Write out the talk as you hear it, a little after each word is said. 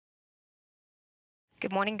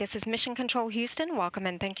Good morning, this is Mission Control Houston. Welcome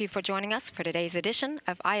and thank you for joining us for today's edition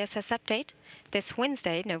of ISS Update, this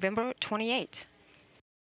Wednesday, November 28.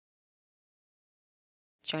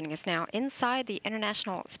 Joining us now inside the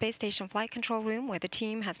International Space Station Flight Control Room, where the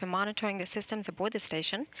team has been monitoring the systems aboard the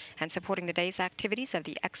station and supporting the day's activities of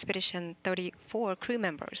the Expedition 34 crew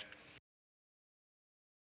members.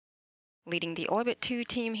 Leading the Orbit 2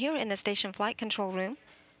 team here in the Station Flight Control Room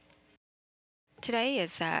today is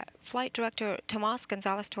Flight Director Tomas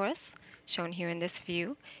Gonzalez-Torres, shown here in this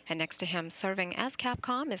view, and next to him serving as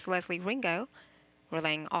Capcom is Leslie Ringo,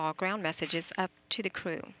 relaying all ground messages up to the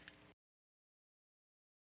crew.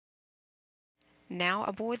 Now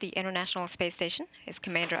aboard the International Space Station is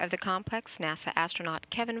commander of the complex, NASA astronaut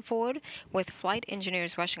Kevin Ford, with flight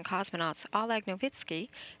engineers Russian cosmonauts Oleg Novitsky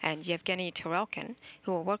and Yevgeny Tarelkin,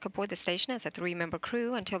 who will work aboard the station as a three-member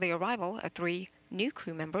crew until the arrival of three new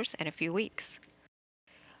crew members in a few weeks.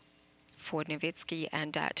 Ford, Novitsky,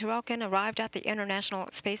 and Tarelkin arrived at the International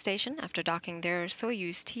Space Station after docking their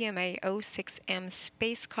Soyuz TMA-06M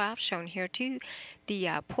spacecraft, shown here to the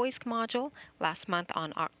Poisk module, last month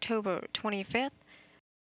on October 25th.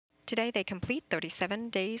 Today they complete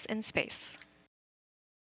 37 days in space.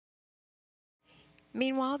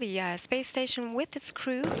 Meanwhile, the space station with its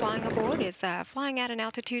crew flying aboard is flying at an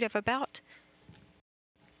altitude of about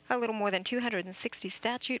a little more than 260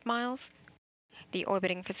 statute miles. The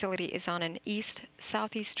orbiting facility is on an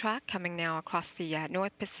east-southeast track, coming now across the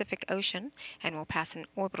North Pacific Ocean, and will pass an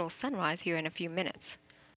orbital sunrise here in a few minutes.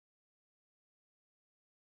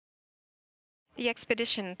 The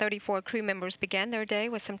Expedition 34 crew members began their day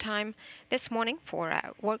with some time this morning for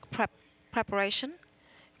work preparation,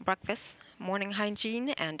 breakfast, morning hygiene,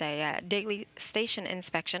 and a daily station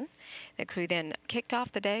inspection. The crew then kicked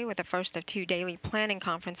off the day with the first of two daily planning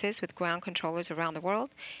conferences with ground controllers around the world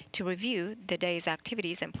to review the day's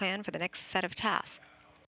activities and plan for the next set of tasks.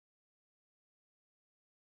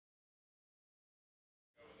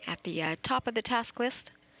 At the top of the task list,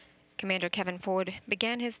 Commander Kevin Ford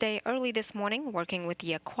began his day early this morning working with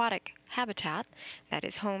the aquatic habitat that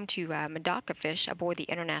is home to Medaka fish aboard the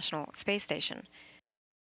International Space Station.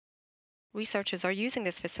 Researchers are using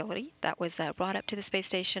this facility that was brought up to the space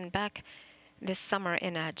station back this summer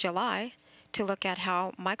in July to look at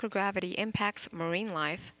how microgravity impacts marine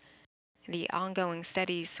life. The ongoing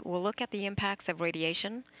studies will look at the impacts of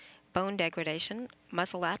radiation, bone degradation,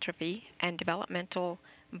 muscle atrophy, and developmental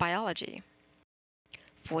biology.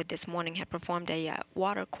 Ford this morning had performed a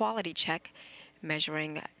water quality check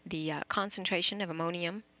measuring the concentration of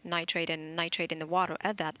ammonium nitrate and nitrate in the water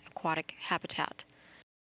of that aquatic habitat.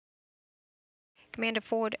 Commander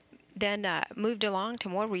Ford then moved along to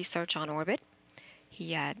more research on orbit.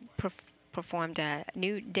 He performed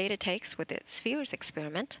new data takes with the Spheres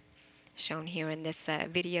experiment, shown here in this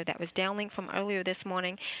video that was downlinked from earlier this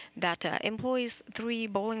morning, that employs three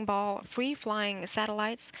bowling ball free-flying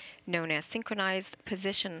satellites known as synchronized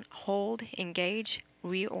position hold, engage,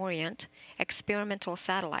 reorient experimental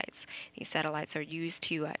satellites. These satellites are used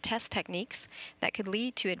to test techniques that could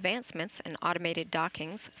lead to advancements in automated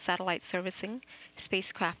dockings, satellite servicing,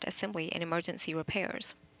 spacecraft assembly, and emergency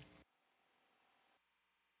repairs.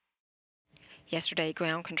 Yesterday,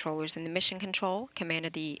 ground controllers in the Mission Control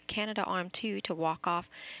commanded the Canadarm2 to walk off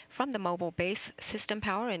from the mobile base system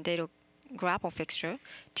power and data grapple fixture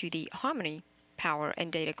to the Harmony power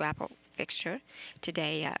and data grapple fixture.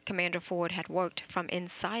 Today, Commander Ford had worked from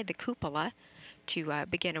inside the cupola to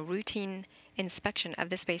begin a routine inspection of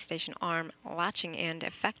the space station arm latching end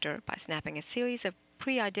effector by snapping a series of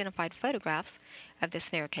pre-identified photographs of the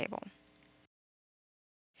snare cable.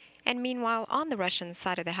 And meanwhile, on the Russian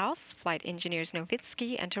side of the house, flight engineers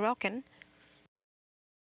Novitsky and Tarelkin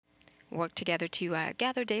worked together to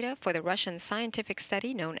gather data for the Russian scientific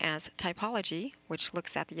study known as typology, which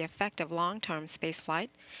looks at the effect of long-term spaceflight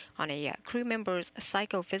on a crew member's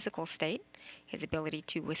psychophysical state, his ability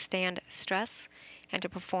to withstand stress, and to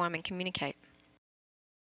perform and communicate.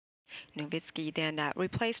 Novitsky then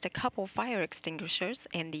replaced a couple fire extinguishers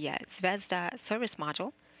in the Zvezda service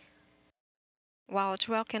module, while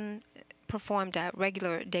Tarelkin performed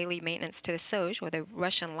regular daily maintenance to the Soj, or the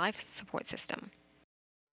Russian life support system.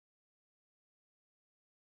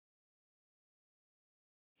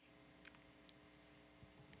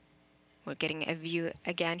 We're getting a view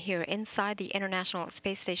again here inside the International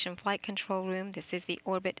Space Station Flight Control Room. This is the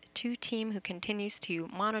Orbit 2 team who continues to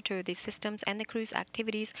monitor the systems and the crew's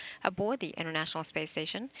activities aboard the International Space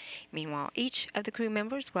Station. Meanwhile, each of the crew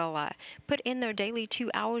members will put in their daily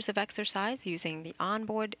 2 hours of exercise using the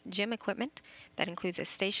onboard gym equipment that includes a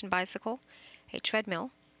station bicycle, a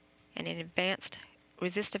treadmill, and an advanced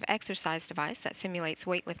resistive exercise device that simulates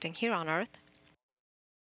weightlifting here on Earth.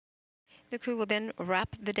 The crew will then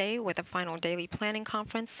wrap the day with a final daily planning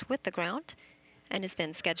conference with the ground and is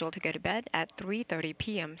then scheduled to go to bed at 3:30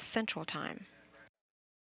 p.m. Central Time.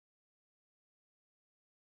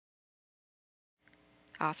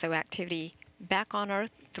 Also, activity back on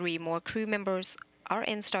Earth. 3 more crew members are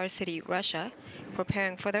in Star City, Russia,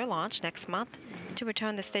 preparing for their launch next month to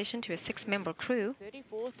return the station to a 6-member crew.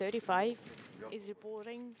 3435 is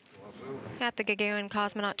reporting. At the Gagarin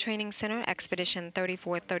Cosmonaut Training Center, Expedition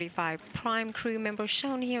 3435 prime crew members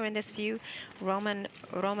shown here in this view, Roman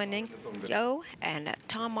Romanenko and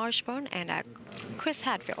Tom Marshburn and Chris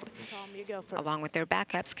Hadfield, along with their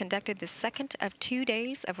backups, conducted the second of 2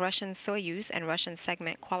 days of Russian Soyuz and Russian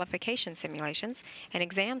segment qualification simulations and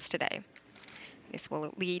exams today. This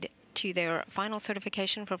will lead to their final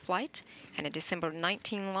certification for flight and a December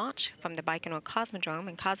 19 launch from the Baikonur Cosmodrome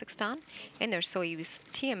in Kazakhstan in their Soyuz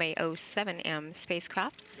TMA-07M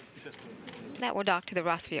spacecraft that will dock to the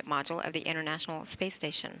Rassvet module of the International Space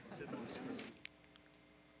Station.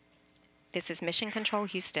 This is Mission Control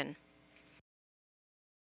Houston.